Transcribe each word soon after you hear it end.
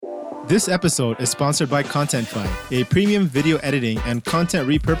This episode is sponsored by Contentify, a premium video editing and content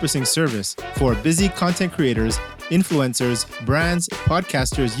repurposing service for busy content creators, influencers, brands,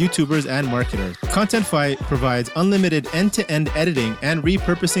 podcasters, YouTubers, and marketers. Contentify provides unlimited end-to-end editing and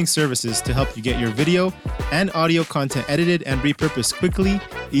repurposing services to help you get your video and audio content edited and repurposed quickly,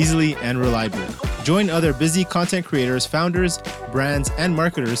 easily, and reliably. Join other busy content creators, founders, brands, and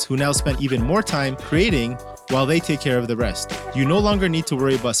marketers who now spend even more time creating while they take care of the rest. You no longer need to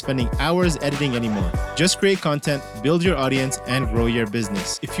worry about spending hours editing anymore. Just create content, build your audience, and grow your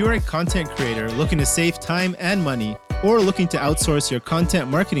business. If you're a content creator looking to save time and money, or looking to outsource your content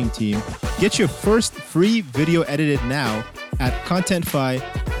marketing team, get your first free video edited now at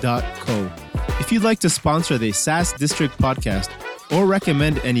contentify.co. If you'd like to sponsor the SaaS District podcast or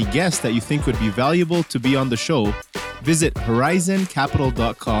recommend any guest that you think would be valuable to be on the show, visit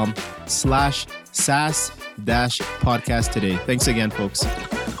horizoncapital.com/SaaS-podcast today. Thanks again, folks.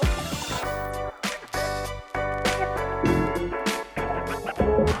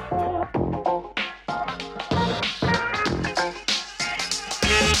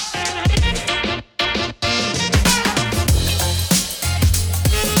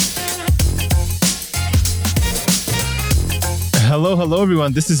 Hello,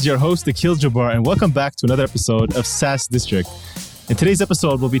 everyone. This is your host, Akhil Jabbar, and welcome back to another episode of SaaS District. In today's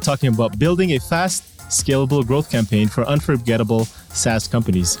episode, we'll be talking about building a fast, scalable growth campaign for unforgettable SaaS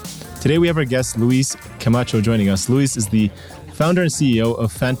companies. Today, we have our guest, Luis Camacho, joining us. Luis is the founder and CEO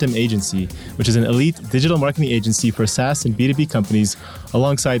of Phantom Agency, which is an elite digital marketing agency for SaaS and B2B companies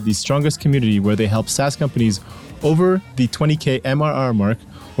alongside the strongest community where they help SaaS companies over the 20K MRR mark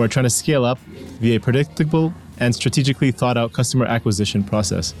who are trying to scale up via a predictable and strategically thought out customer acquisition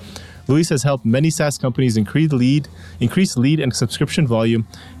process. Luis has helped many SaaS companies increase lead and subscription volume,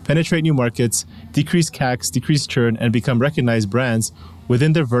 penetrate new markets, decrease CACs, decrease churn, and become recognized brands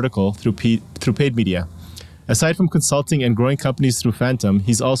within their vertical through paid media. Aside from consulting and growing companies through Phantom,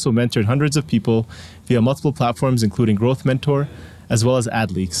 he's also mentored hundreds of people via multiple platforms, including Growth Mentor, as well as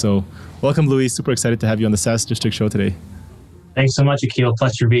AdLeak. So welcome, Luis. Super excited to have you on the SaaS District show today. Thanks so much, Akhil.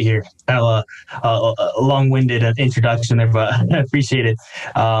 Pleasure to be here. Kind of a long-winded introduction there, but I appreciate it.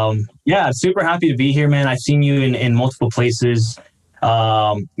 Super happy to be here, man. I've seen you in multiple places,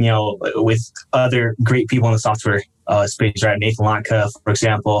 with other great people in the software space, right? Nathan Latka, for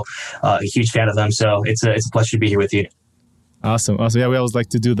example, a huge fan of them. So it's a pleasure to be here with you. Awesome. Yeah, we always like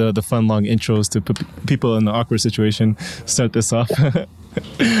to do the fun, long intros to put people in the awkward situation. Start this off.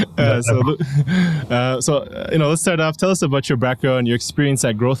 Let's start off. Tell us about your background, your experience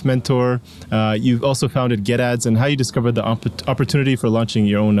at Growth Mentor. You've also founded GetAds, and how you discovered the opportunity for launching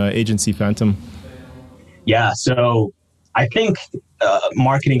your own agency, Phantom. Yeah, so I think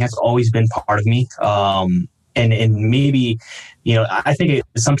marketing has always been part of me. And maybe, I think it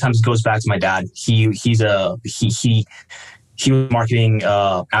sometimes goes back to my dad. He was marketing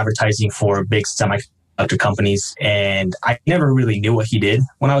advertising for big semiconductor companies, and I never really knew what he did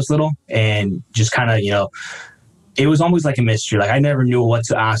when I was little, and just kind of, it was almost like a mystery. Like I never knew what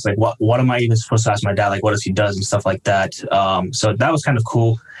to ask. Like what am I even supposed to ask my dad? Like what does he does and stuff like that. So that was kind of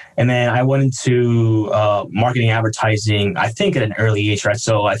cool. And then I went into marketing advertising, I think at an early age, right?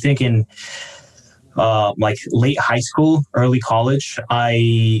 So I think in like late high school, early college,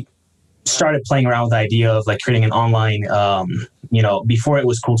 I started playing around with the idea of like creating an online, before it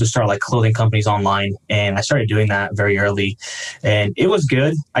was cool to start like clothing companies online. And I started doing that very early, and it was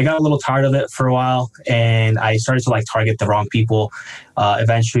good. I got a little tired of it for a while, and I started to like target the wrong people,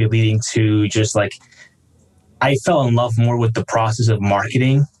 eventually leading to just like, I fell in love more with the process of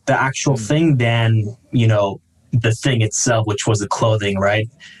marketing the actual thing than, the thing itself, which was the clothing, right?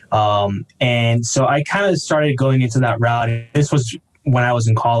 And so I kind of started going into that route. This was when I was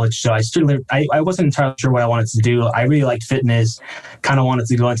in college, so I wasn't entirely sure what I wanted to do. I really liked fitness, kind of wanted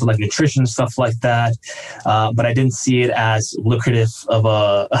to go into like nutrition, stuff like that, but I didn't see it as lucrative of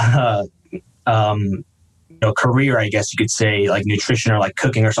a career, I guess you could say, like nutrition or like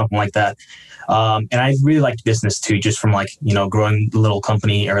cooking or something like that. And I really liked business too, just from like, growing the little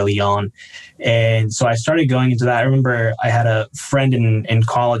company early on. And so I started going into that. I remember I had a friend in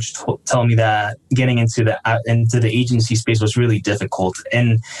college tell me that getting into the agency space was really difficult.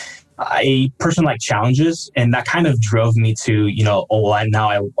 And I personally like challenges, and that kind of drove me to, I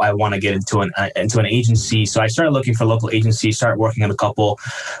want to get into an agency. So I started looking for local agencies, started working on a couple.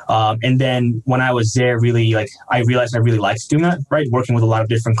 And then when I was there, really I realized I really liked doing that, right? Working with a lot of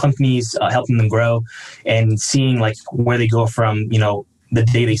different companies, helping them grow, and seeing like where they go from, the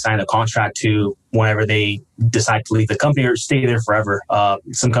day they sign a contract to whenever they decide to leave the company or stay there forever.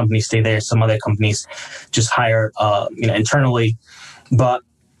 Some companies stay there, some other companies just hire, internally. But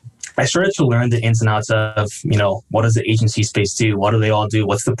I started to learn the ins and outs of, what does the agency space do? What do they all do?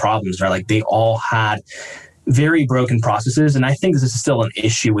 What's the problems, right? Like they all had very broken processes. And I think this is still an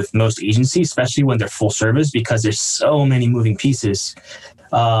issue with most agencies, especially when they're full service, because there's so many moving pieces.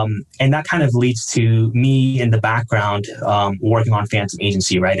 And that kind of leads to me in the background working on Phantom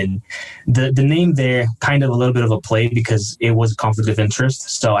Agency, right? And the name there, kind of a little bit of a play because it was a conflict of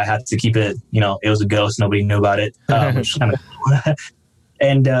interest. So I had to keep it, it was a ghost. Nobody knew about it. Which kind of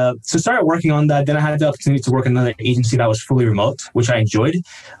And so started working on that. Then I had the opportunity to work in another agency that was fully remote, which I enjoyed,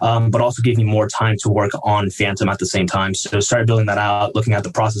 but also gave me more time to work on Phantom at the same time. So started building that out, looking at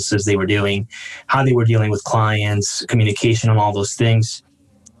the processes they were doing, how they were dealing with clients, communication, and all those things.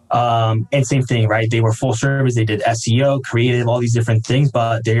 And same thing, right? They were full service. They did SEO, creative, all these different things,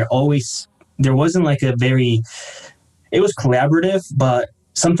 but there wasn't like it was collaborative, but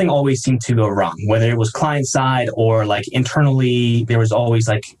something always seemed to go wrong, whether it was client side or like internally, there was always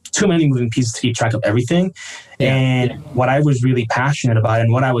like too many moving pieces to keep track of everything. Yeah. And what I was really passionate about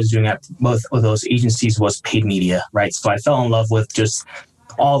and what I was doing at both of those agencies was paid media, right? So I fell in love with just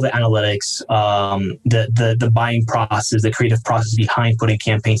all the analytics, the buying process, the creative process behind putting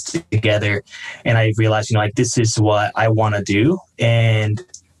campaigns together. And I realized, like, this is what I want to do. And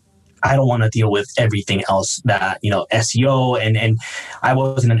I don't want to deal with everything else that, SEO and I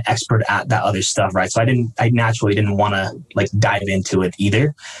wasn't an expert at that other stuff, right? So I naturally didn't want to like dive into it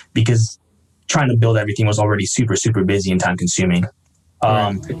either because trying to build everything was already super, super busy and time consuming.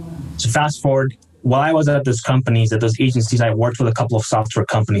 Right. So fast forward, while I was at those companies, at those agencies, I worked with a couple of software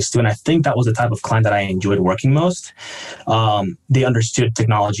companies too. And I think that was the type of client that I enjoyed working most. They understood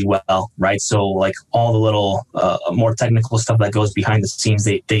technology well, right? So like all the little more technical stuff that goes behind the scenes,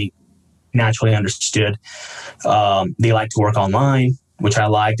 they naturally understood. They like to work online, which I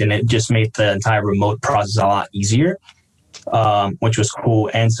liked, and it just made the entire remote process a lot easier, which was cool.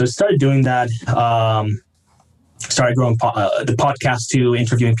 And so started doing that. Started growing the podcast too,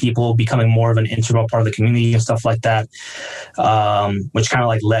 interviewing people, becoming more of an integral part of the community and stuff like that, which kind of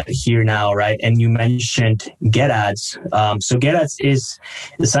like led here now, right? And you mentioned GetAds. So GetAds is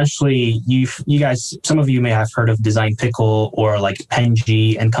essentially, you guys, some of you may have heard of Design Pickle or like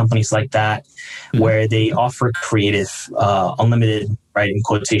Penji and companies like that, where they offer creative, unlimited, right, in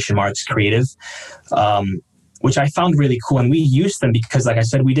quotation marks, creative, which I found really cool. And we used them because, like I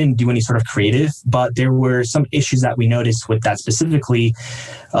said, we didn't do any sort of creative, but there were some issues that we noticed with that specifically,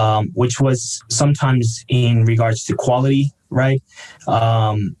 which was sometimes in regards to quality, right?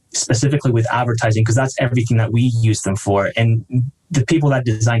 Specifically with advertising, because that's everything that we use them for. And the people that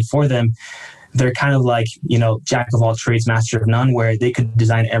designed for them, they're kind of like, jack of all trades, master of none, where they could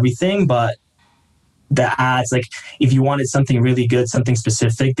design everything, but the ads, like if you wanted something really good, something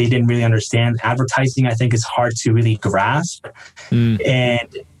specific, they didn't really understand. Advertising, I think, is hard to really grasp.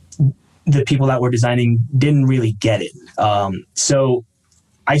 And the people that were designing didn't really get it. So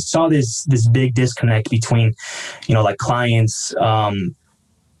I saw this big disconnect between, like clients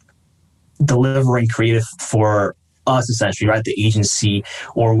delivering creative for us, essentially, right? The agency,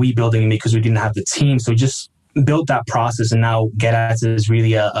 or we building it because we didn't have the team. So just built that process, and now GetAds is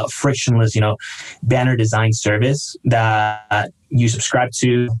really a frictionless, banner design service that you subscribe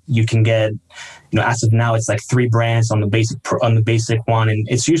to. You can get, as of now, it's like 3 brands on the basic one, and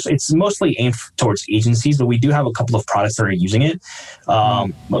it's mostly aimed towards agencies, but we do have a couple of products that are using it.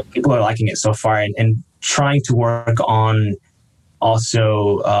 People are liking it so far, and trying to work on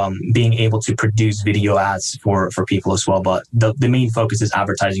also being able to produce video ads for people as well. But the main focus is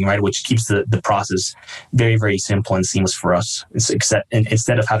advertising, right? Which keeps the process very, very simple and seamless for us.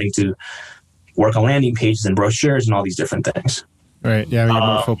 Instead of having to work on landing pages and brochures and all these different things. Right. Yeah, we get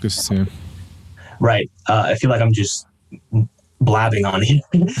more focused too. Right. I feel like I'm just blabbing on it.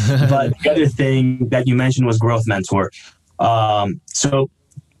 But the other thing that you mentioned was Growth Mentor. So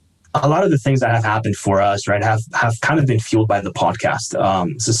a lot of the things that have happened for us, right, have kind of been fueled by the podcast,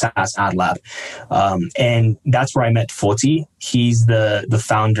 so SaaS Ad Lab. And that's where I met Foti. He's the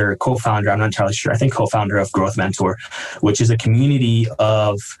founder, co-founder, I'm not entirely sure, I think co-founder of Growth Mentor, which is a community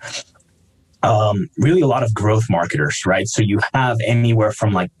of really a lot of growth marketers, right? So you have anywhere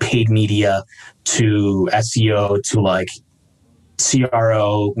from like paid media to SEO to like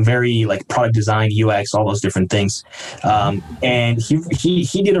CRO, very like product design, UX, all those different things. And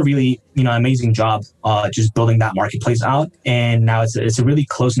he did a really, amazing job just building that marketplace out. And now it's a really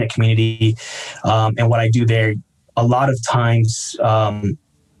close-knit community. And what I do there, a lot of times,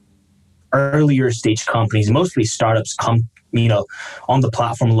 earlier stage companies, mostly startups, come, on the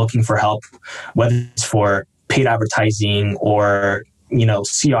platform looking for help, whether it's for paid advertising or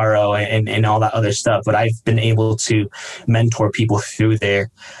CRO and all that other stuff, but I've been able to mentor people through there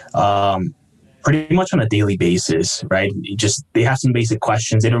pretty much on a daily basis, right? They have some basic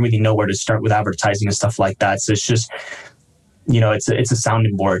questions. They don't really know where to start with advertising and stuff like that. So it's just, it's a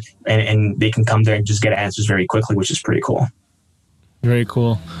sounding board, and they can come there and just get answers very quickly, which is pretty cool. Very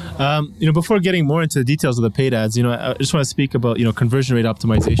cool. Before getting more into the details of the paid ads, I just want to speak about, conversion rate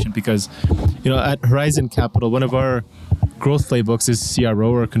optimization, because, at Horizon Capital, one of our growth playbooks is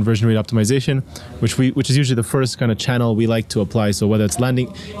CRO, or conversion rate optimization, which is usually the first kind of channel we like to apply. So whether it's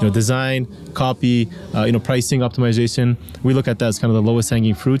landing, design, copy, pricing optimization, we look at that as kind of the lowest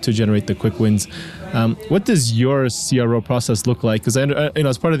hanging fruit to generate the quick wins. What does your CRO process look like? Because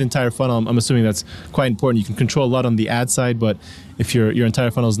as part of the entire funnel, I'm assuming that's quite important. You can control a lot on the ad side, but if your entire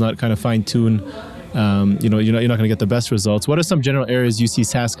funnel is not kind of fine-tuned, you're not going to get the best results. What are some general areas you see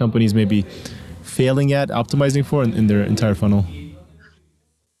SaaS companies maybe failing at optimizing for in their entire funnel?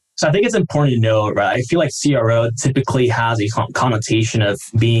 So I think it's important to know, right? I feel like CRO typically has a connotation of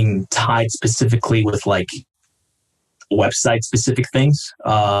being tied specifically with like website specific things,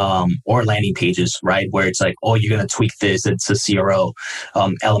 or landing pages, right? Where it's like, oh, you're going to tweak this. It's a CRO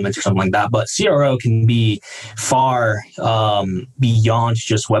element or something like that. But CRO can be far beyond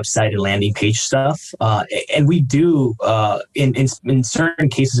just website and landing page stuff. And we do, in certain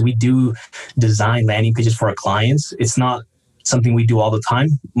cases, we do design landing pages for our clients. It's not something we do all the time,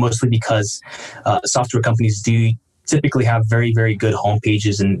 mostly because software companies do typically have very, very good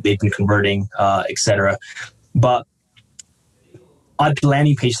homepages and they've been converting, etc. But at the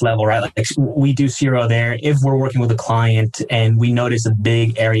landing page level, right? Like we do CRO there. If we're working with a client and we notice a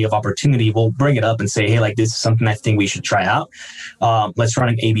big area of opportunity, we'll bring it up and say, hey, like this is something I think we should try out. Let's run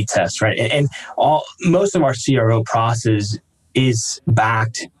an A/B test, right? And most of our CRO process is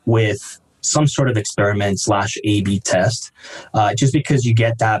backed with some sort of experiment / A/B test, just because you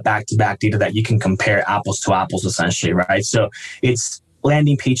get that back-to-back data that you can compare apples to apples, essentially, right? So it's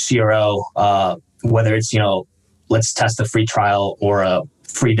landing page CRO, whether it's, let's test a free trial or a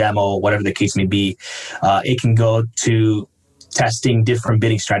free demo, whatever the case may be. It can go to testing different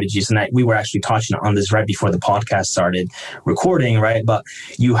bidding strategies. And we were actually touching on this right before the podcast started recording, right? But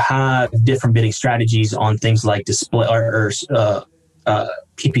you have different bidding strategies on things like display or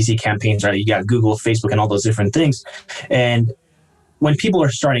PPC campaigns, right? You got Google, Facebook, and all those different things. And when people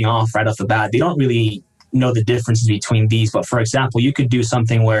are starting off right off the bat, they don't really know the differences between these. But for example, you could do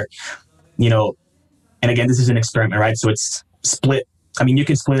something where, and again, this is an experiment, right? So it's split. I mean, you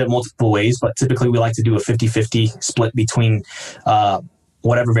can split it multiple ways, but typically we like to do a 50-50 split between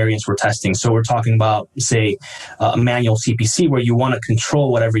whatever variants we're testing. So we're talking about, say, a manual CPC where you want to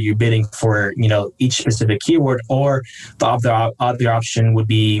control whatever you're bidding for, each specific keyword, or the other option would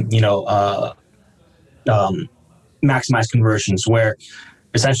be, maximize conversions, where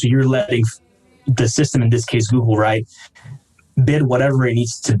essentially you're letting the system, in this case, Google, right, bid whatever it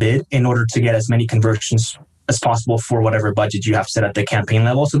needs to bid in order to get as many conversions as possible for whatever budget you have set at the campaign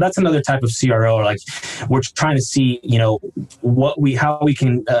level. So that's another type of CRO. Like we're trying to see, how we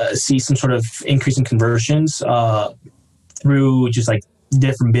can see some sort of increase in conversions through just like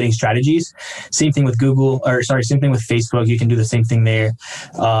different bidding strategies. Same thing with same thing with Facebook. You can do the same thing there.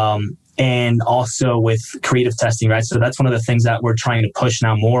 And also with creative testing, right? So that's one of the things that we're trying to push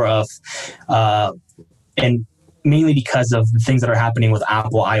now more of, and mainly because of the things that are happening with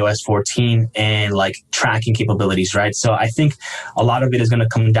Apple iOS 14 and like tracking capabilities, right? So I think a lot of it is going to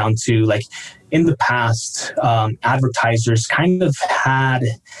come down to, like, in the past, advertisers kind of had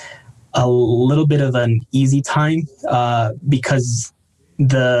a little bit of an easy time because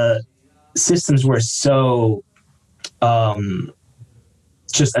the systems were so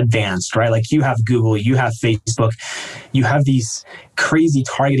just advanced, right? Like you have Google, you have Facebook, you have these crazy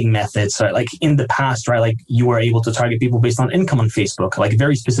targeting methods. Like in the past, right? Like you were able to target people based on income on Facebook, like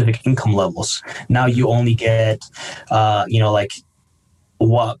very specific income levels. Now you only get, like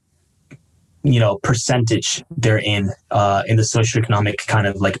what, percentage they're in the socioeconomic kind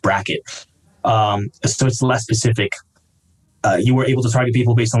of like bracket. So it's less specific. You were able to target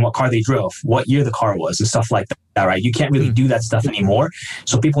people based on what car they drove, what year the car was, and stuff like that, right? You can't really do that stuff anymore.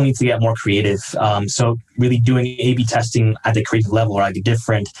 So people need to get more creative. So really doing A/B testing at the creative level, right? The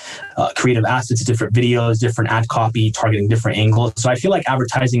different creative assets, different videos, different ad copy, targeting different angles. So I feel like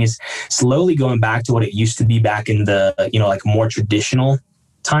advertising is slowly going back to what it used to be back in the, like more traditional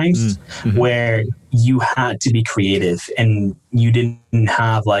times, where you had to be creative and you didn't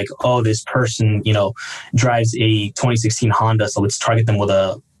have like, oh, this person, drives a 2016 Honda, so let's target them with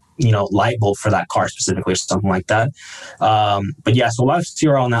a light bulb for that car specifically or something like that. But yeah, so a lot of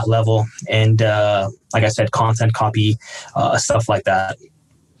CRO on that level. And like I said, content, copy, stuff like that.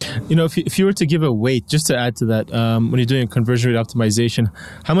 If you were to give a weight, just to add to that, when you're doing conversion rate optimization,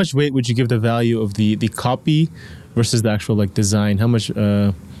 how much weight would you give the value of the copy versus the actual like design? How much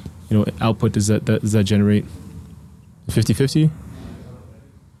output does that generate? 50-50?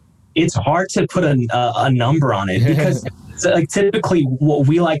 It's hard to put a number on it because like typically what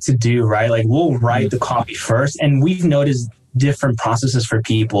we like to do, right? Like we'll write the copy first, and we've noticed different processes for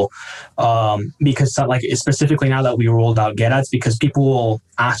people because like specifically now that we rolled out Get Ads, because people will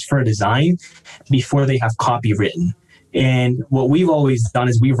ask for a design before they have copy written. And what we've always done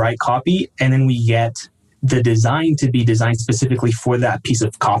is we write copy and then we get the design to be designed specifically for that piece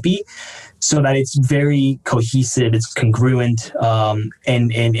of copy so that it's very cohesive, it's congruent, and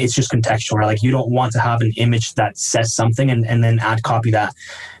it's just contextual. Right? Like you don't want to have an image that says something and then add copy that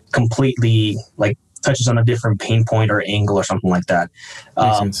completely like touches on a different pain point or angle or something like that.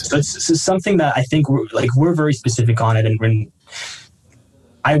 So it's something that I think we're very specific on it, and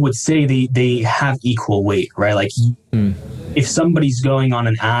I would say they have equal weight, right? Like if somebody's going on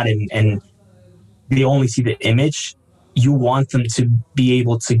an ad and they only see the image, you want them to be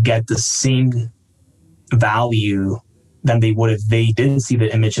able to get the same value than they would if they didn't see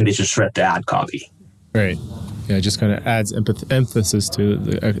the image and they just read the ad copy. Right. Yeah, it just kind of adds emphasis to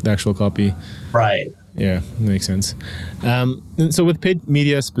the actual copy. Right. Yeah, makes sense. And so with paid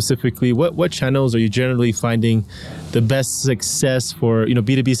media specifically, what channels are you generally finding the best success for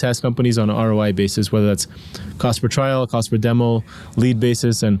B2B SaaS companies on an ROI basis, whether that's cost per trial, cost per demo, lead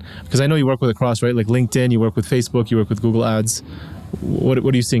basis? And because I know you work with across, right? Like LinkedIn, you work with Facebook, you work with Google Ads. What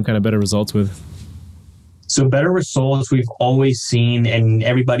are you seeing kind of better results with? So better results we've always seen, and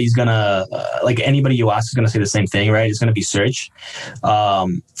everybody's gonna, like anybody you ask is gonna say the same thing, right? It's gonna be search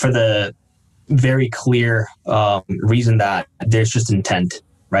for the very clear reason that there's just intent,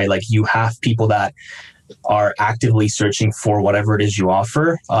 right? Like you have people that are actively searching for whatever it is you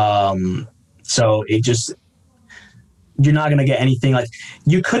offer. So it just, you're not going to get anything. Like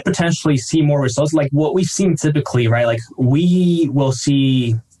you could potentially see more results like what we've seen typically, right? Like we will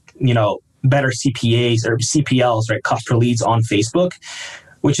see, better CPAs or CPLs, right? Cost per leads on Facebook,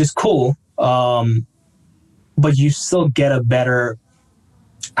 which is cool. But you still get a better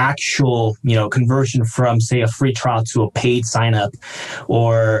actual, conversion from say a free trial to a paid sign up,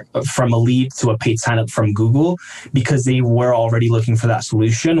 or from a lead to a paid sign up from Google, because they were already looking for that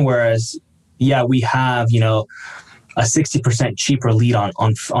solution. Whereas, yeah, we have, a 60% cheaper lead on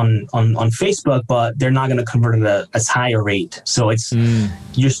Facebook, but they're not going to convert at as high a rate. So it's,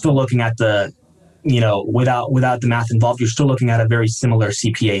 you're still looking at the, without the math involved, you're still looking at a very similar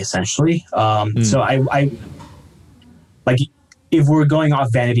CPA essentially. So I like, if we're going off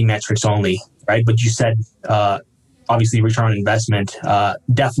vanity metrics only, right? But you said, obviously return on investment,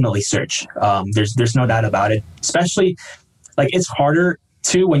 definitely search. There's no doubt about it, especially like it's harder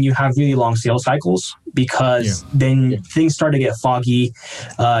too when you have really long sales cycles, because then things start to get foggy.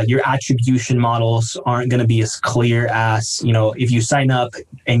 Your attribution models aren't going to be as clear as, if you sign up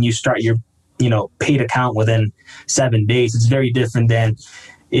and you start your, paid account within 7 days, it's very different than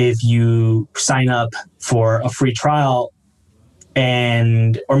if you sign up for a free trial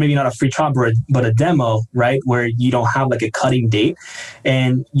or maybe not a free trial, but a demo, right? Where you don't have like a cutting date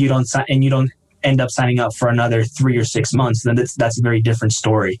and you don't end up signing up for another 3 or 6 months, then that's a very different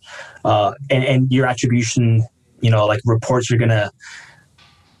story. And your attribution, like reports they're going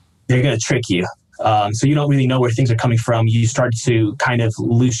to trick you. So you don't really know where things are coming from. You start to kind of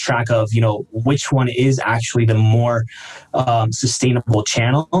lose track of, which one is actually the more sustainable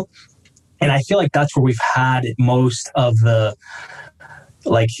channel. And I feel like that's where we've had most of the,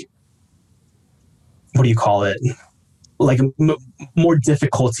 like, what do you call it? Like more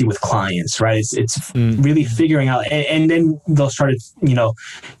difficulty with clients, right? It's really figuring out, and then they'll start to,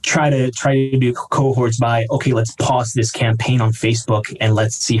 try to do cohorts by, okay, let's pause this campaign on Facebook and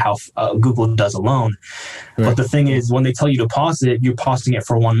let's see how Google does alone. Right. But the thing is, when they tell you to pause it, you're pausing it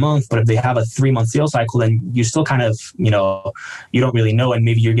for 1 month. But if they have a 3-month sales cycle, then you still kind of, you don't really know, and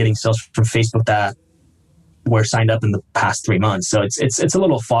maybe you're getting sales from Facebook that were signed up in the past 3 months. So it's a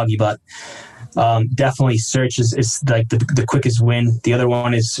little foggy, but. Definitely search is like the quickest win. The other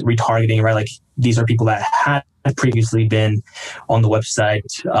one is retargeting, right? Like these are people that had previously been on the website.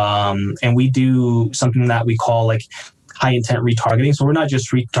 And we do something that we call like high intent retargeting. So we're not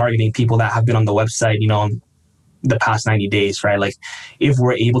just retargeting people that have been on the website, the past 90 days, right? Like if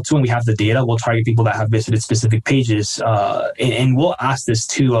we're able to, and we have the data, we'll target people that have visited specific pages. And we'll ask this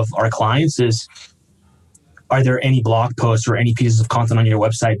too of our clients is, are there any blog posts or any pieces of content on your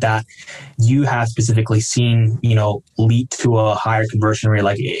website that you have specifically seen, lead to a higher conversion rate?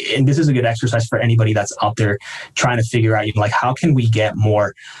 Like, and this is a good exercise for anybody that's out there trying to figure out, like, how can we get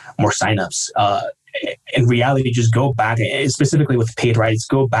more signups? In reality, just go back, specifically with paid, right? It's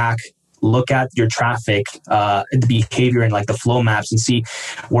go back, look at your traffic, the behavior and like the flow maps, and see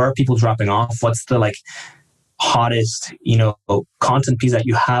where are people dropping off. What's the like hottest, content piece that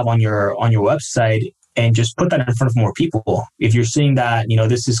you have on your website, and just put that in front of more people. If you're seeing that,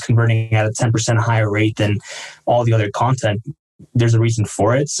 this is converting at a 10% higher rate than all the other content, there's a reason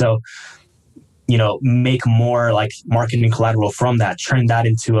for it. So, make more like marketing collateral from that, turn that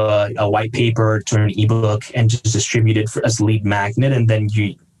into a white paper, turn an ebook, and just distribute it as a lead magnet. And then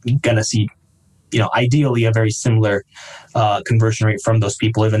you're going to see, ideally a very similar conversion rate from those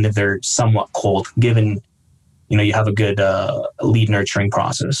people, even if they're somewhat cold, given, you have a good lead nurturing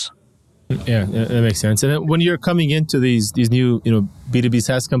process. Yeah, that makes sense. And when you're coming into these new, B2B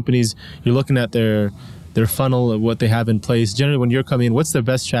SaaS companies, you're looking at their funnel of what they have in place. Generally, when you're coming in, what's their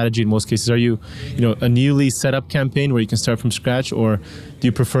best strategy in most cases? Are you, a newly set up campaign where you can start from scratch, or do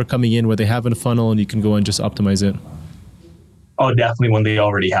you prefer coming in where they have a funnel and you can go and just optimize it? Oh, definitely when they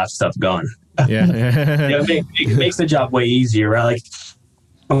already have stuff going. Yeah. It makes the job way easier, right? Like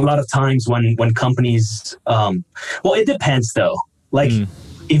a lot of times when companies, it depends though. Like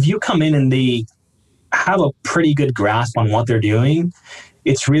if you come in and they have a pretty good grasp on what they're doing,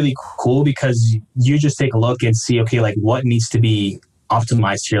 it's really cool because you just take a look and see, okay, like what needs to be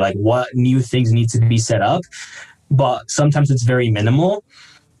optimized here, like what new things need to be set up. But sometimes it's very minimal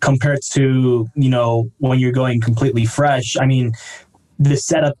compared to, when you're going completely fresh. I mean, the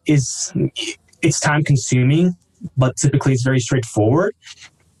setup it's time consuming, but typically it's very straightforward.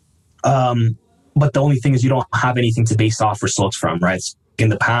 But the only thing is you don't have anything to base off results from, right? In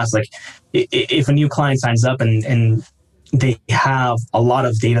the past, like if a new client signs up and they have a lot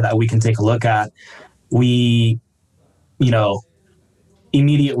of data that we can take a look at, we,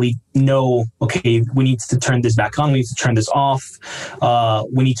 immediately know, okay, we need to turn this back on, we need to turn this off,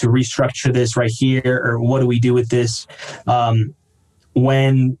 we need to restructure this right here, or what do we do with this?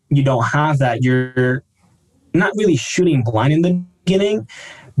 When you don't have that, you're not really shooting blind in the beginning,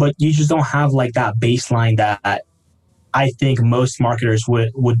 but you just don't have like that baseline that I think most marketers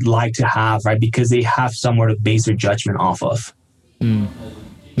would like to have, right? Because they have somewhere to base their judgment off of.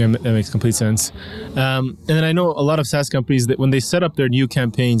 Yeah, that makes complete sense. And then I know a lot of SaaS companies that when they set up their new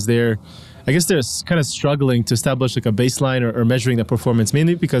campaigns, they're kind of struggling to establish like a baseline or measuring the performance,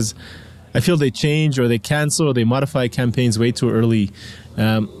 mainly because I feel they change or they cancel or they modify campaigns way too early.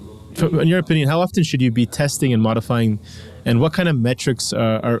 In your opinion, how often should you be testing and modifying, and what kind of metrics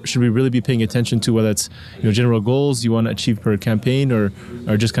should we really be paying attention to, whether it's general goals you want to achieve per campaign or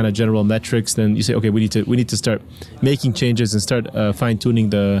just kind of general metrics? Then you say, okay, we need to start making changes and start fine tuning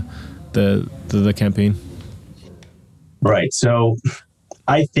the campaign. Right. So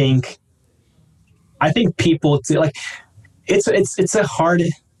I think people like it's a hard.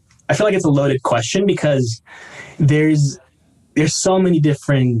 I feel like it's a loaded question because there's so many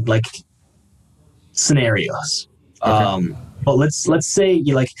different like scenarios. Okay. But let's say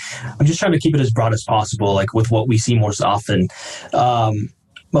I'm just trying to keep it as broad as possible, like with what we see most often.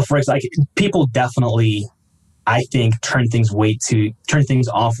 But for example, people definitely, I think, turn things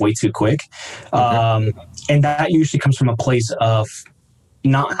off way too quick. Okay. And that usually comes from a place of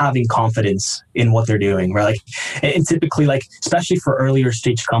not having confidence in what they're doing, right? Like, and typically, like, especially for earlier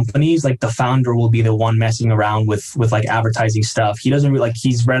stage companies, like the founder will be the one messing around with like advertising stuff. He doesn't really, like,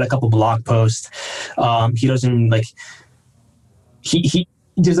 he's read a couple blog posts. He doesn't like, he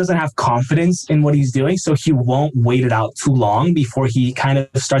just doesn't have confidence in what he's doing. So he won't wait it out too long before he kind of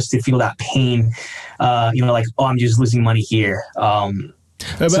starts to feel that pain, like, oh, I'm just losing money here.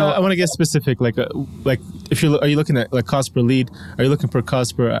 But I want to get specific. Like if are you looking at like cost per lead? Are you looking per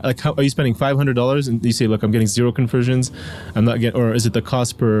cost per, like, how are you spending $500 and you say, look, I'm getting 0 conversions. I'm not getting, or is it the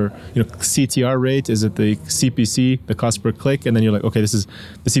cost per, CTR rate? Is it the CPC, the cost per click? And then you're like, okay, the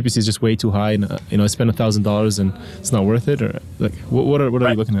CPC is just way too high, and I spent $1,000 and it's not worth it. Or like, what are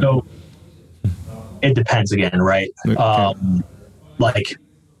you looking at? So it depends again, right? Okay. Like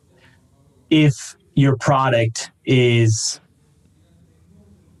if your product is,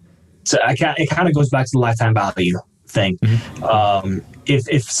 so it kind of goes back to the lifetime value thing. Mm-hmm.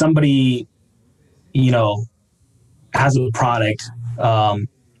 If somebody, has a product that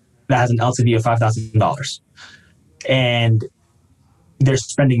has an LTV of $5,000 and they're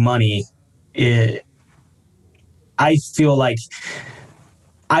spending money, I feel like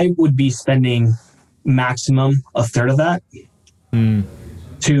I would be spending maximum a third of that.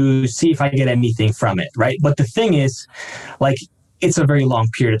 to see if I get anything from it, right? But the thing is, like, it's a very long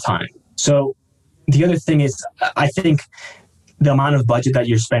period of time. So the other thing is, I think the amount of budget that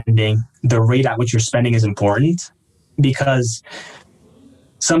you're spending, the rate at which you're spending is important, because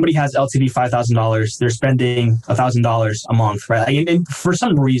somebody has LTV $5,000, they're spending $1,000 a month, right? And for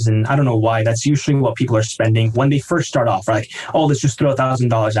some reason, I don't know why, that's usually what people are spending when they first start off, right? Like, oh, let's just throw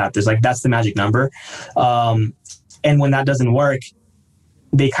 $1,000 at this. Like, that's the magic number. And when that doesn't work,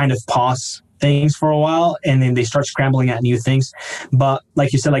 they kind of pause things for a while, and then they start scrambling at new things. But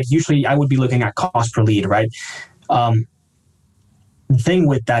like you said, like, usually I would be looking at cost per lead, right? The thing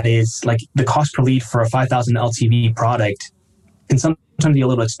with that is, like, the cost per lead for a 5,000 LTV product can sometimes be a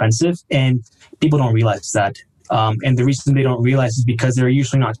little expensive, and people don't realize that. And the reason they don't realize is because they're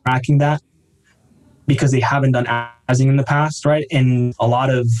usually not tracking that, because they haven't done advertising in the past, right? And a lot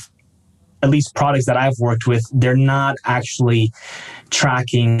of, at least products that I've worked with, they're not actually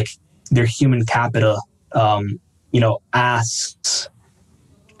tracking their human capital, as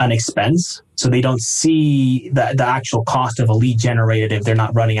an expense. So they don't see the actual cost of a lead generated if they're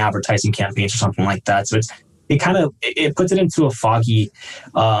not running advertising campaigns or something like that. So it puts it into a foggy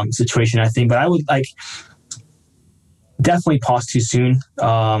situation, I think. But I would definitely pause too soon.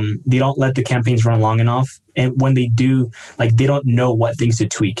 They don't let the campaigns run long enough, and when they do, like, they don't know what things to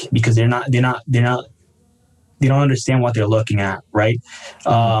tweak, because they don't understand what they're looking at, right?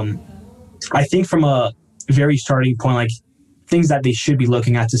 I think from a very starting point, like, things that they should be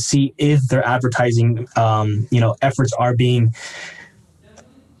looking at to see if their advertising, efforts are being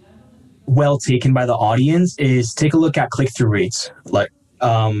well taken by the audience, is take a look at click-through rates. Like,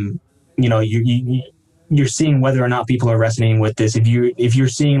 you're seeing whether or not people are resonating with this. If you're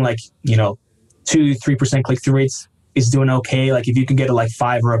seeing 2-3% click-through rates is doing okay. Like, if you can get to like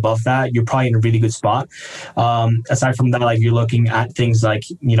 5 or above that, you're probably in a really good spot. Aside from that, like, you're looking at things like,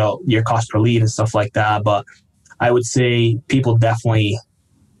 your cost per lead and stuff like that. But I would say people definitely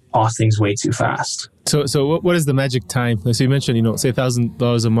pause things way too fast. So what is the magic time? So you mentioned, say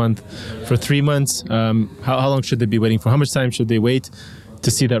 $1,000 a month for 3 months. How long should they be waiting for? How much time should they wait to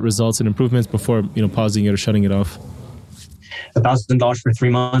see that results and improvements before, pausing it or shutting it off? $1,000 for 3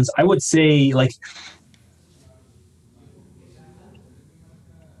 months. I would say, like,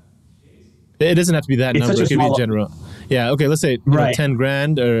 it doesn't have to be that number. It could be general. Yeah. Okay. Let's say right. 10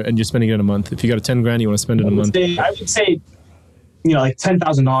 grand, and you're spending it in a month. If you got a 10 grand, you want to spend it in a month. I would say, like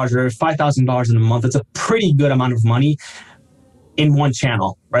 $10,000 or $5,000 in a month. It's a pretty good amount of money in one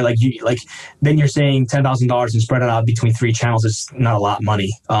channel, right? Then you're saying $10,000 and spread it out between 3 channels is not a lot of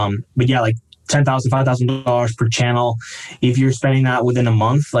money. But yeah, like $10,000, $5,000 per channel. If you're spending that within a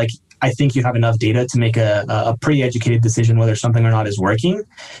month, like, I think you have enough data to make a pretty educated decision whether something or not is working.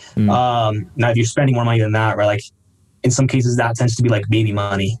 Now, if you're spending more money than that, right, like, in some cases that tends to be like baby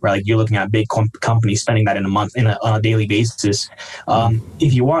money, right? Like, you're looking at big companies spending that in a month, on a daily basis.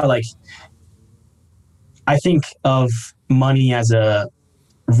 If you are, like, I think of money as a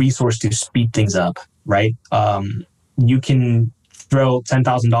resource to speed things up, right? You can throw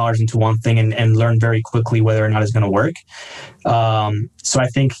 $10,000 into one thing and learn very quickly whether or not it's going to work. So I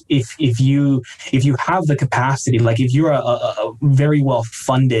think if you have the capacity, like, if you're a very well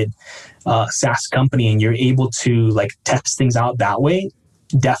funded SaaS company and you're able to, like, test things out that way,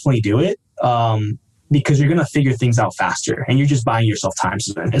 definitely do it, because you're going to figure things out faster, and you're just buying yourself time,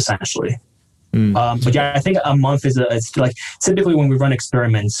 essentially. But yeah, I think a month it's like, typically when we run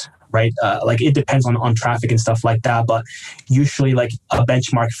experiments, right? Like, it depends on traffic and stuff like that, but usually, like, a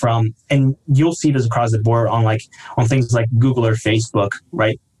benchmark and you'll see this across the board on things like Google or Facebook,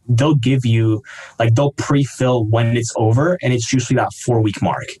 right? They'll give you, like, they'll pre-fill when it's over, and it's usually that 4-week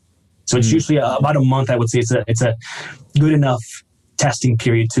mark. So it's usually about a month. I would say it's a good enough testing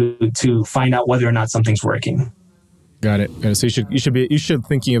period to find out whether or not something's working. Got it. So you should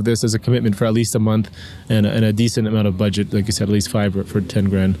thinking of this as a commitment for at least a month and a decent amount of budget, like you said, at least 5 for 10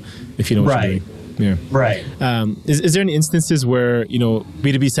 grand, if you know what you're doing. Yeah. Right. Is there any instances where,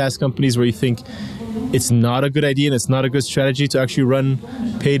 B2B SaaS companies where you think it's not a good idea and it's not a good strategy to actually run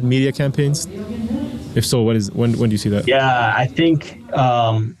paid media campaigns? If so, when do you see that? Yeah, I think,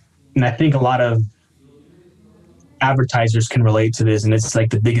 and I think a lot of advertisers can relate to this, and it's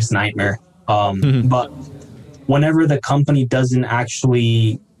like the biggest nightmare. But whenever the company doesn't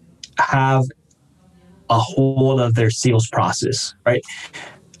actually have a hold of their sales process, right?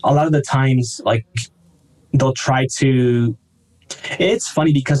 A lot of the times, like, they'll try to, it's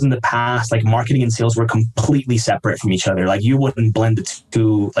funny because in the past, like, marketing and sales were completely separate from each other. Like, you wouldn't blend the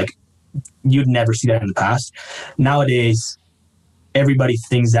two, like, you'd never see that in the past. Nowadays, everybody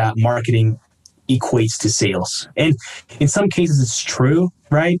thinks that marketing equates to sales. And in some cases it's true,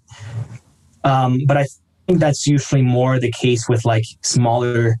 right? But I think that's usually more the case with like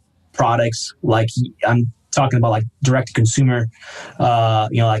smaller products. Like I'm talking about like direct to consumer,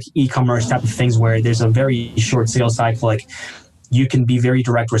 like e-commerce type of things where there's a very short sales cycle. Like you can be very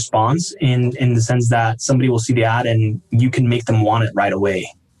direct response in the sense that somebody will see the ad and you can make them want it right away.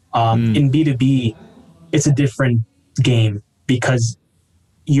 In B2B, it's a different game because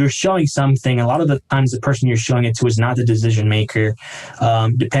you're showing something. A lot of the times the person you're showing it to is not the decision maker.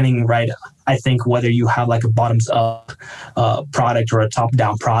 Depending, right? I think whether you have like a bottoms up product or a top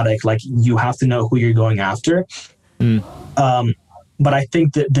down product, like you have to know who you're going after. But I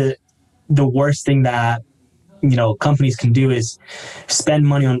think that the worst thing that companies can do is spend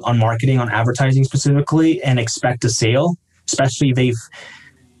money on marketing, on advertising specifically, and expect a sale, especially if they've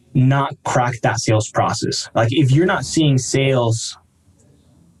not cracked that sales process. Like if you're not seeing sales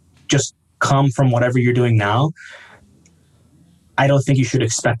just come from whatever you're doing now, I don't think you should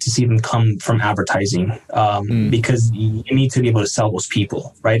expect to see them come from advertising, because you need to be able to sell those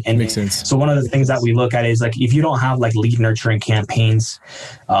people, right? And makes sense. So one of the things that we look at is like, if you don't have like lead nurturing campaigns,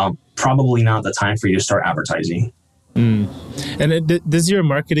 probably not the time for you to start advertising. And does your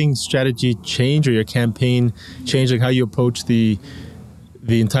marketing strategy change or your campaign change, like how you approach the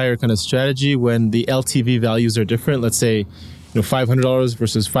entire kind of strategy when the LTV values are different? Let's say, $500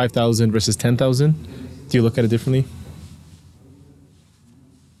 versus $5,000 versus $10,000. Do you look at it differently?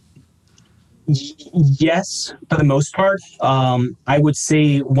 Yes, for the most part. I would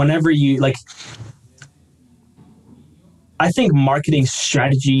say whenever you like, I think marketing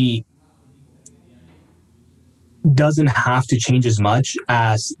strategy doesn't have to change as much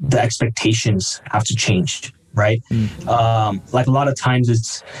as the expectations have to change, right? Like a lot of times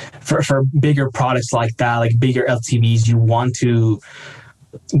it's for bigger products like that, like bigger LTVs, you want to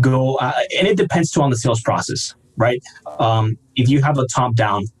go, and it depends too on the sales process, right? If you have a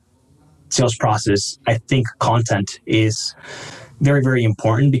top-down sales process, I think content is very, very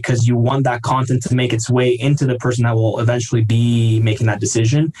important because you want that content to make its way into the person that will eventually be making that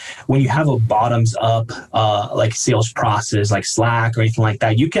decision. When you have a bottoms up like sales process, like Slack or anything like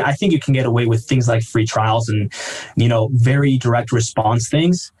that, I think you can get away with things like free trials and, very direct response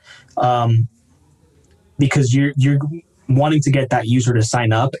things, because you're wanting to get that user to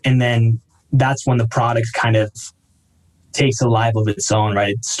sign up. And then that's when the product kind of takes a life of its own,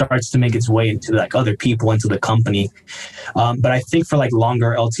 right? It starts to make its way into like other people, into the company. But I think for like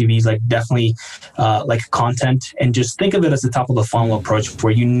longer LTVs, like definitely like content, and just think of it as the top of the funnel approach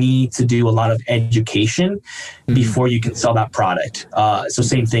where you need to do a lot of education before you can sell that product. So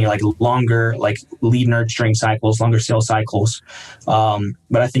same thing, like longer, like lead nurturing cycles, longer sales cycles.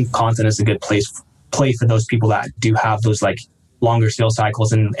 But I think content is a good play for those people that do have those like longer sales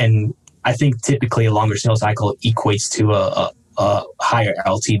cycles, and I think typically a longer sales cycle equates to a higher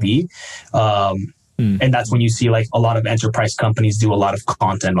LTV. And that's when you see like a lot of enterprise companies do a lot of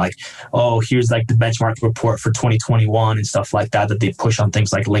content, like, oh, here's like the benchmark report for 2021 and stuff like that they push on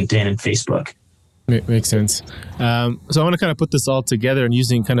things like LinkedIn and Facebook. Makes sense. So I want to kind of put this all together and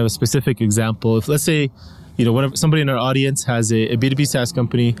using kind of a specific example. If let's say, somebody in our audience has a B2B SaaS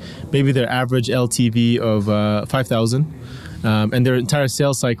company, maybe their average LTV of 5,000. And their entire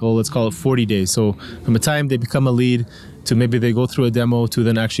sales cycle, let's call it 40 days. So from the time they become a lead to maybe they go through a demo to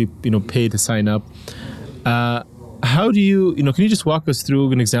then actually, pay to sign up. How do you, can you just walk us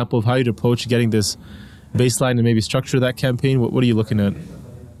through an example of how you'd approach getting this baseline and maybe structure that campaign? What are you looking at?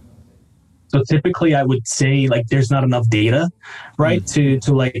 So typically I would say like there's not enough data, right? To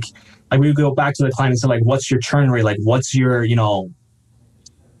like we would go back to the client and say like, what's your churn rate? Like what's your,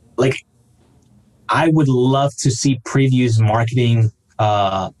 like, I would love to see previews marketing,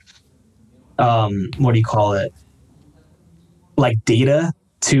 what do you call it? Like data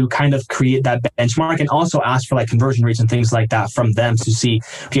to kind of create that benchmark, and also ask for like conversion rates and things like that from them to see,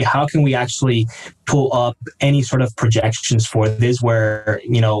 okay, how can we actually pull up any sort of projections for this where,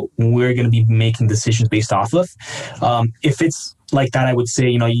 we're going to be making decisions based off of. If it's like that, I would say,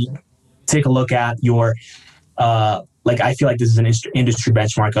 you take a look at your, like, I feel like this is an industry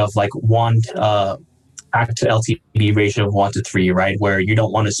benchmark of like CAC to LTV ratio of 1 to 3, right? Where you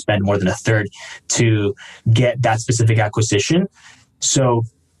don't want to spend more than a third to get that specific acquisition. So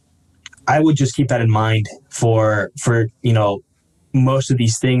I would just keep that in mind for most of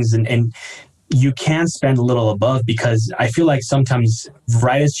these things, and you can spend a little above, because I feel like sometimes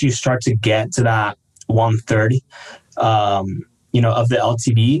right as you start to get to that 1/3, of the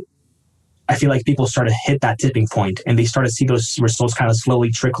LTV, I feel like people start to hit that tipping point and they start to see those results kind of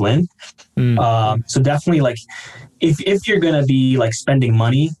slowly trickle in. So definitely, like, if you're going to be like spending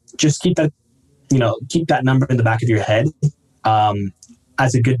money, just keep that number in the back of your head.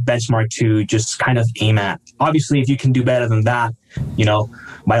 as a good benchmark to just kind of aim at. Obviously, if you can do better than that,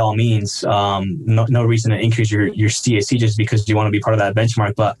 by all means, no reason to increase your CAC just because you want to be part of that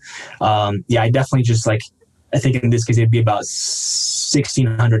benchmark. But I definitely just I think in this case, it'd be about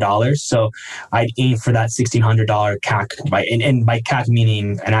 $1,600. So I'd aim for that $1,600 CAC, and by CAC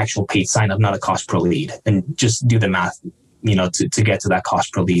meaning an actual paid sign up, not a cost per lead, and just do the math, to get to that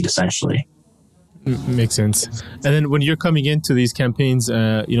cost per lead essentially. Makes sense. And then when you're coming into these campaigns,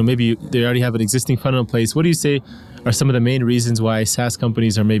 maybe they already have an existing funnel in place. What do you say are some of the main reasons why SaaS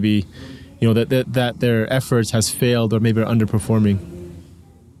companies are maybe, that their efforts has failed or maybe are underperforming?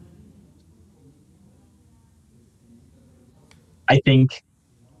 I think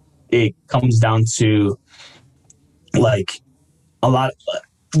it comes down to a lot.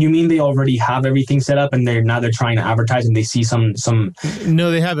 You mean they already have everything set up and they're trying to advertise and they see some?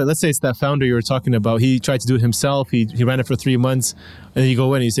 No, they haven't. Let's say it's that founder you were talking about. He tried to do it himself. He ran it for 3 months, and then you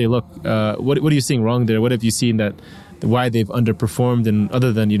go in and you say, "Look, what are you seeing wrong there? What have you seen why they've underperformed? And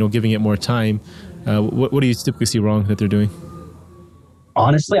other than giving it more time, what do you typically see wrong that they're doing?"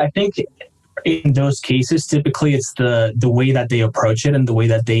 Honestly, I think in those cases, typically it's the way that they approach it and the way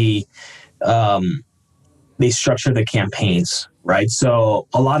that they structure the campaigns, right? So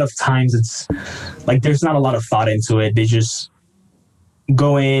a lot of times it's there's not a lot of thought into it. They just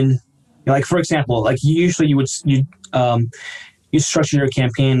go in, for example, usually you structure your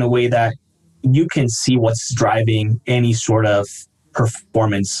campaign in a way that you can see what's driving any sort of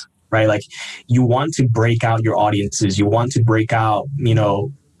performance, right? You want to break out your audiences. You want to break out,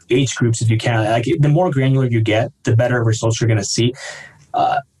 age groups if you can. The more granular you get, the better results you're going to see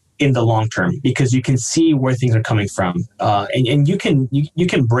in the long term, because you can see where things are coming from, and you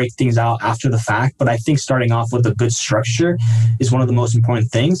can break things out after the fact. But I think starting off with a good structure is one of the most important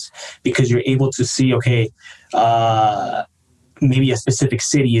things, because you're able to see, okay, maybe a specific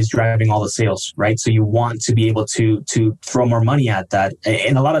city is driving all the sales, right? So you want to be able to throw more money at that,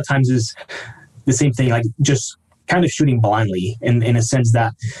 and a lot of times is the same thing, just kind of shooting blindly in a sense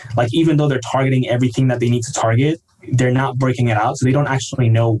that even though they're targeting everything that they need to target, they're not breaking it out. So they don't actually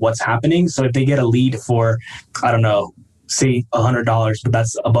know what's happening. So if they get a lead for, I don't know, say $100, but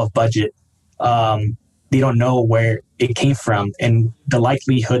that's above budget, they don't know where it came from. And the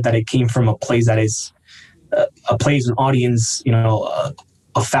likelihood that it came from a place that is a place, an audience, a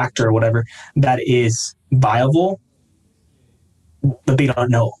factor or whatever that is viable, but they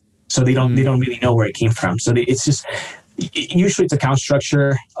don't know. So they don't really know where it came from. So it's just, usually it's account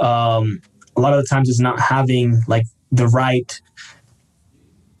structure. A lot of the times it's not having the right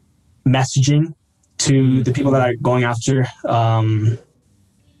messaging to the people that are going after. And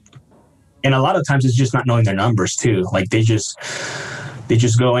a lot of times it's just not knowing their numbers too. They just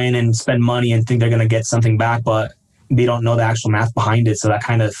go in and spend money and think they're going to get something back, but they don't know the actual math behind it. So that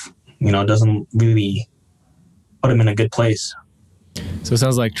kind of, doesn't really put them in a good place. So it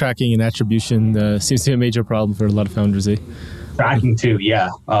sounds like tracking and attribution seems to be a major problem for a lot of founders, eh? Tracking too, yeah.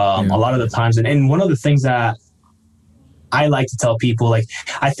 A lot of the times. And one of the things that I like to tell people,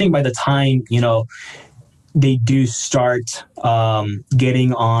 I think by the time, they do start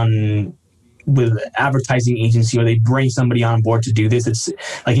getting on with advertising agency, or they bring somebody on board to do this,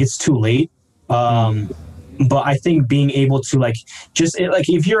 it's too late. But I think being able to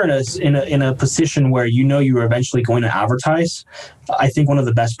if you're in a position where you're eventually going to advertise, I think one of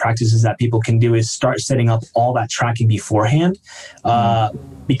the best practices that people can do is start setting up all that tracking beforehand,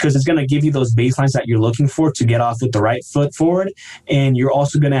 because it's going to give you those baselines that you're looking for to get off with the right foot forward. And you're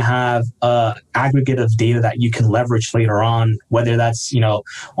also going to have aggregate of data that you can leverage later on, whether that's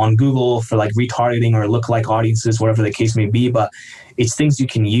on Google for retargeting or lookalike audiences, whatever the case may be. But it's things you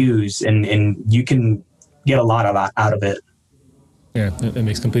can use, and you can get a lot out of it. Yeah, that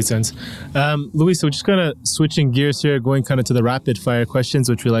makes complete sense. Luis, so just kind of switching gears here, going kind of to the rapid fire questions,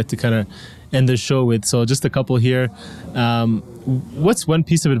 which we like to kind of end the show with. So just a couple here. What's one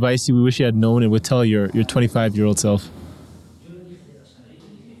piece of advice you wish you had known and would tell your 25-year-old self?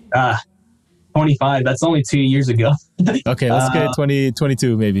 25, that's only 2 years ago. Okay, let's get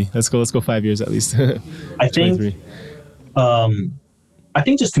 2022 maybe. Let's go 5 years at least. I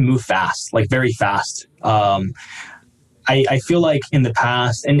think just to move fast, very fast. I feel like in the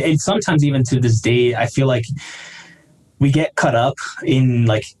past, and sometimes even to this day, I feel like we get caught up in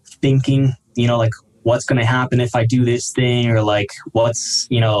thinking, what's going to happen if I do this thing, or what's,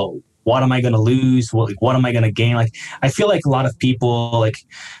 what am I going to lose? What am I going to gain? I feel like a lot of people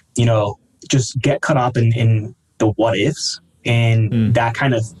just get caught up in the what ifs. And that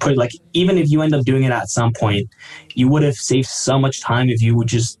kind of even if you end up doing it at some point, you would have saved so much time if you would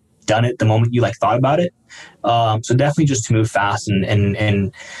just done it the moment you like thought about it. So definitely just to move fast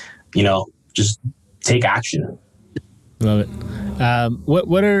and just take action. Love it.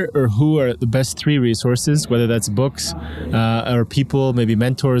 What are or who are the best 3 resources, whether that's books or people, maybe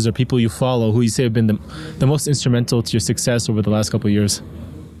mentors or people you follow, who you say have been the most instrumental to your success over the last couple of years?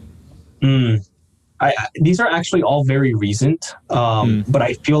 These are actually all very recent, but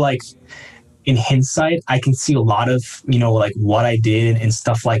I feel like in hindsight, I can see a lot of, like what I did and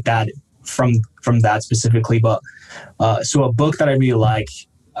stuff like that from that specifically. But so a book that I really like,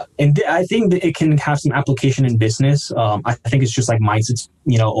 and I think that it can have some application in business. I think it's just like mindsets,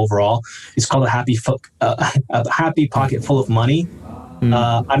 overall. It's called A Happy Pocket Full of Money.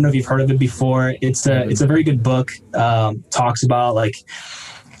 I don't know if you've heard of it before. It's a very good book. Talks about like,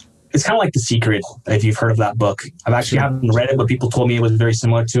 it's kind of like The Secret, if you've heard of that book. I've actually haven't read it, but people told me it was very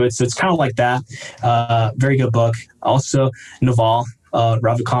similar to it. So it's kind of like that. Very good book. Also, Naval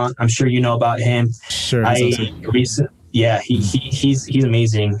Ravikant. I'm sure you know about him. Sure. He's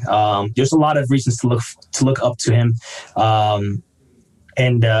amazing. There's a lot of reasons to look up to him.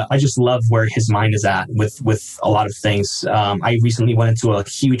 And I just love where his mind is at with a lot of things. I recently went into a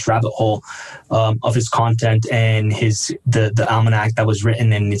huge rabbit hole of his content and the almanac that was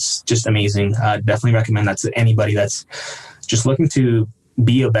written, and it's just amazing. Definitely recommend that to anybody that's just looking to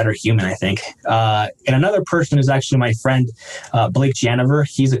be a better human, I think. And another person is actually my friend, Blake Janover.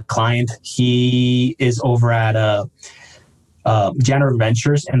 He's a client. He is over at Janover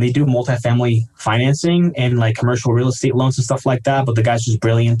Ventures, and they do multifamily financing and like commercial real estate loans and stuff like that. But the guy's just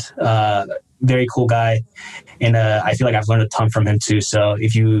brilliant, very cool guy, and I feel like I've learned a ton from him too. So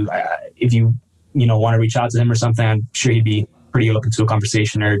if you want to reach out to him or something, I'm sure he'd be pretty open to a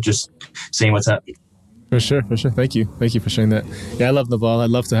conversation or just saying what's up. For sure. Thank you for sharing that. Yeah, I love Naval. I'd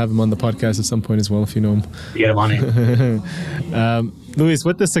love to have him on the podcast at some point as well, if you know him. Get him on it. Luis,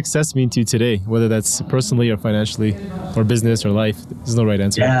 what does success mean to you today, whether that's personally or financially or business or life? There's no right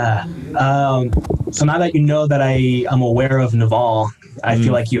answer. Yeah. So now that you know that I am aware of Naval, I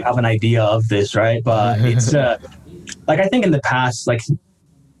feel like you have an idea of this, right? But it's like, I think in the past, like,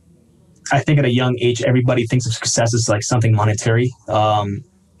 I think at a young age, everybody thinks of success as like something monetary.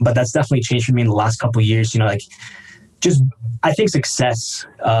 But that's definitely changed for me in the last couple of years. I think success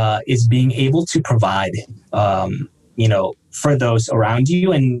is being able to provide, for those around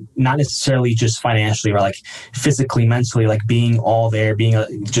you, and not necessarily just financially or like physically, mentally, like being all there, being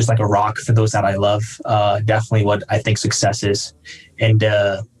just like a rock for those that I love. Definitely what I think success is, and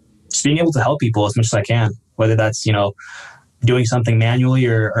just being able to help people as much as I can, whether that's doing something manually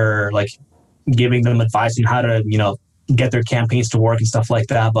or like giving them advice on how to get their campaigns to work and stuff like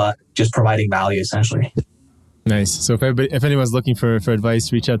that, but just providing value essentially. Nice. So if anyone's looking for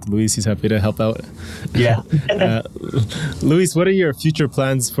advice, reach out to Luis. He's happy to help out. Yeah. Luis, what are your future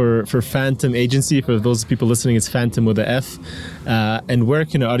plans for Phantom Agency? For those people listening, it's Phantom with an F. And where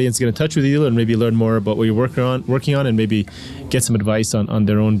can the audience get in touch with you and maybe learn more about what you're working on and maybe get some advice on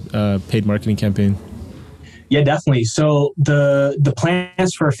their own paid marketing campaign? Yeah, definitely. So the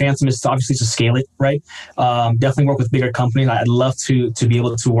plans for Phantom is obviously to scale it, right? Definitely work with bigger companies. I'd love to be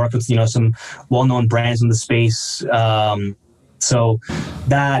able to work with some well-known brands in the space. So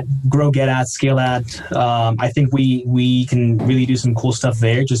that grow, get at, scale at. I think we can really do some cool stuff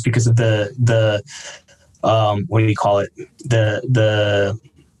there, just because of the what do you call it? The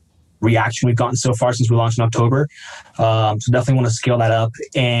reaction we've gotten so far since we launched in October. So definitely want to scale that up.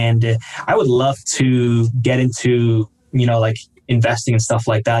 And I would love to get into, like investing and stuff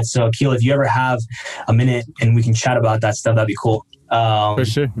like that. So Akil, if you ever have a minute and we can chat about that stuff, that'd be cool. For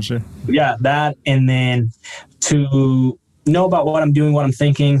sure. Yeah, that. And then to know about what I'm doing, what I'm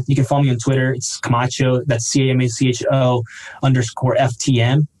thinking, you can follow me on Twitter. It's Camacho. That's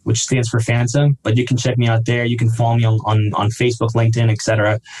CAMACHO_FTM, which stands for Phantom. But you can check me out there. You can follow me on Facebook, LinkedIn,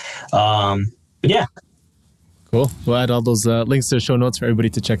 etc. But yeah. Cool. We'll add all those links to the show notes for everybody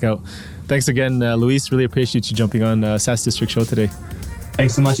to check out. Thanks again, Luis. Really appreciate you jumping on SaaS District Show today.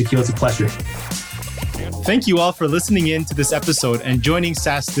 Thanks so much, Akil. It's a pleasure. Thank you all for listening in to this episode and joining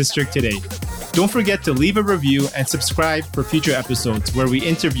SaaS District today. Don't forget to leave a review and subscribe for future episodes where we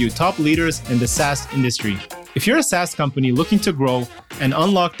interview top leaders in the SaaS industry. If you're a SaaS company looking to grow and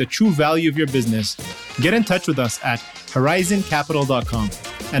unlock the true value of your business, get in touch with us at horizoncapital.com.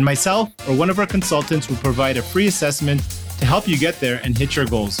 And myself or one of our consultants will provide a free assessment to help you get there and hit your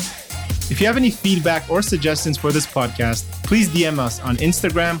goals. If you have any feedback or suggestions for this podcast, please DM us on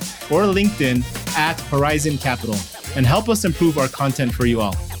Instagram or LinkedIn at Horizon Capital and help us improve our content for you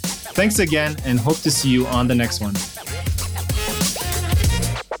all. Thanks again and hope to see you on the next one.